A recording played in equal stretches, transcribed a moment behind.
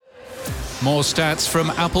More stats from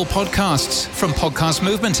Apple Podcasts. From Podcast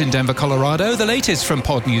Movement in Denver, Colorado, the latest from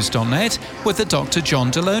podnews.net with the Dr.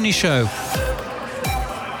 John Deloney Show.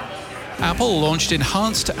 Apple launched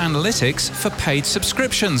enhanced analytics for paid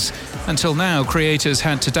subscriptions. Until now, creators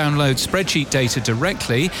had to download spreadsheet data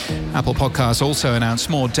directly. Apple Podcasts also announced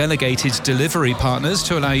more delegated delivery partners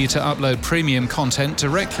to allow you to upload premium content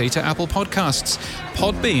directly to Apple Podcasts.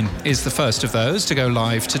 Podbean is the first of those to go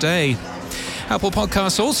live today. Apple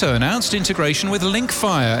Podcasts also announced integration with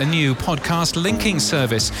Linkfire, a new podcast linking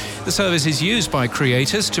service. The service is used by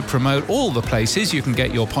creators to promote all the places you can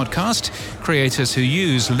get your podcast. Creators who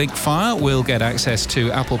use Linkfire will get access to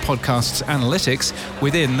Apple Podcasts analytics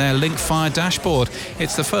within their Linkfire dashboard.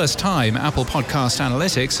 It's the first time Apple Podcast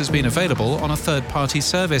Analytics has been available on a third-party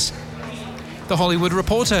service. The Hollywood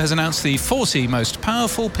Reporter has announced the 40 most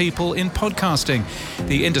powerful people in podcasting.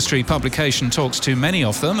 The industry publication talks to many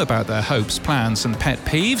of them about their hopes, plans and pet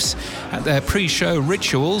peeves, at their pre-show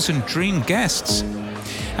rituals and dream guests.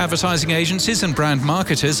 Advertising agencies and brand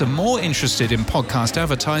marketers are more interested in podcast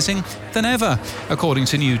advertising than ever, according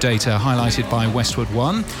to new data highlighted by Westwood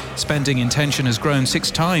One. Spending intention has grown 6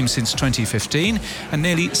 times since 2015, and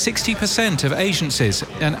nearly 60% of agencies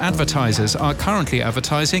and advertisers are currently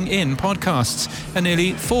advertising in podcasts, a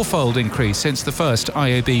nearly 4-fold increase since the first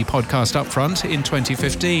IAB podcast upfront in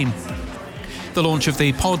 2015. The launch of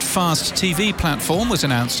the Podfast TV platform was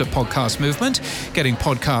announced at Podcast Movement, getting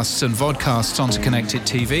podcasts and vodcasts onto connected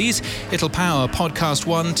TVs. It'll power Podcast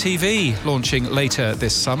One TV, launching later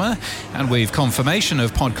this summer. And we've confirmation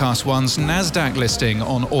of Podcast One's NASDAQ listing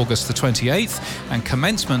on August the 28th and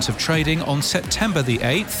commencement of trading on September the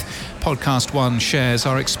 8th. Podcast One shares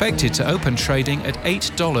are expected to open trading at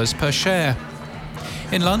 $8 per share.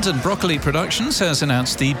 In London, Broccoli Productions has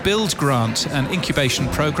announced the Build Grant, an incubation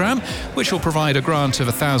programme which will provide a grant of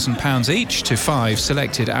 £1,000 each to 5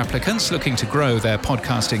 selected applicants looking to grow their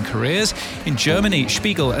podcasting careers. In Germany,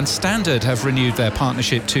 Spiegel and Standard have renewed their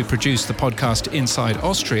partnership to produce the podcast Inside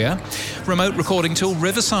Austria. Remote recording tool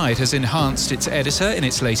Riverside has enhanced its editor in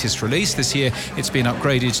its latest release. This year, it's been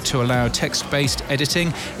upgraded to allow text-based editing,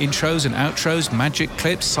 intros and outros, magic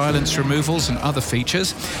clips, silence removals and other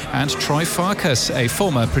features. And Troy Farkas, a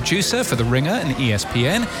former producer for The Ringer and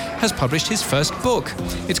ESPN, has published his first book.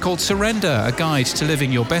 It's called Surrender, a guide to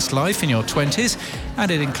living your best life in your 20s, and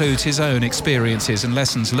it includes his own experiences and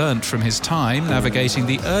lessons learnt from his time navigating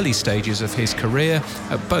the early stages of his career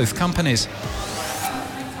at both companies.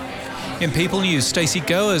 In People News, Stacey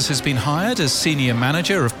Goers has been hired as Senior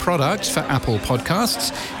Manager of Product for Apple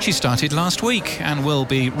Podcasts. She started last week and will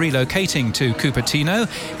be relocating to Cupertino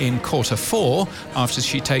in Q4 after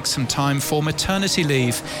she takes some time for maternity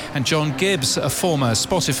leave. And John Gibbs, a former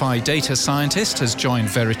Spotify data scientist, has joined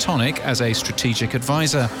Veritonic as a strategic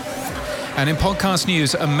advisor. And in podcast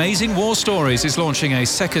news, Amazing War Stories is launching a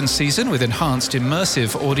second season with enhanced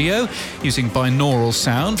immersive audio using binaural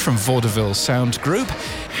sound from Vaudeville Sound Group.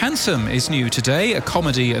 Handsome is new today, a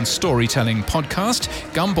comedy and storytelling podcast.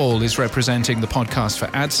 Gumball is representing the podcast for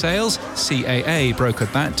ad sales. CAA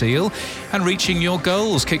brokered that deal. And Reaching Your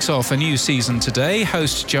Goals kicks off a new season today.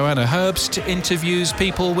 Host Joanna Herbst interviews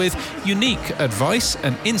people with unique advice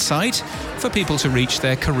and insight for people to reach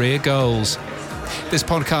their career goals. This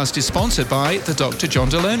podcast is sponsored by the Dr. John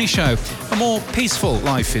Deloney Show. A more peaceful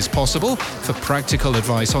life is possible. For practical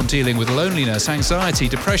advice on dealing with loneliness, anxiety,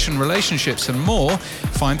 depression, relationships and more,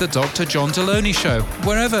 find the Dr. John Deloney Show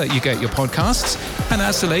wherever you get your podcasts. And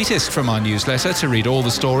as the latest from our newsletter, to read all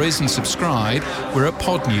the stories and subscribe, we're at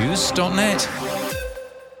podnews.net.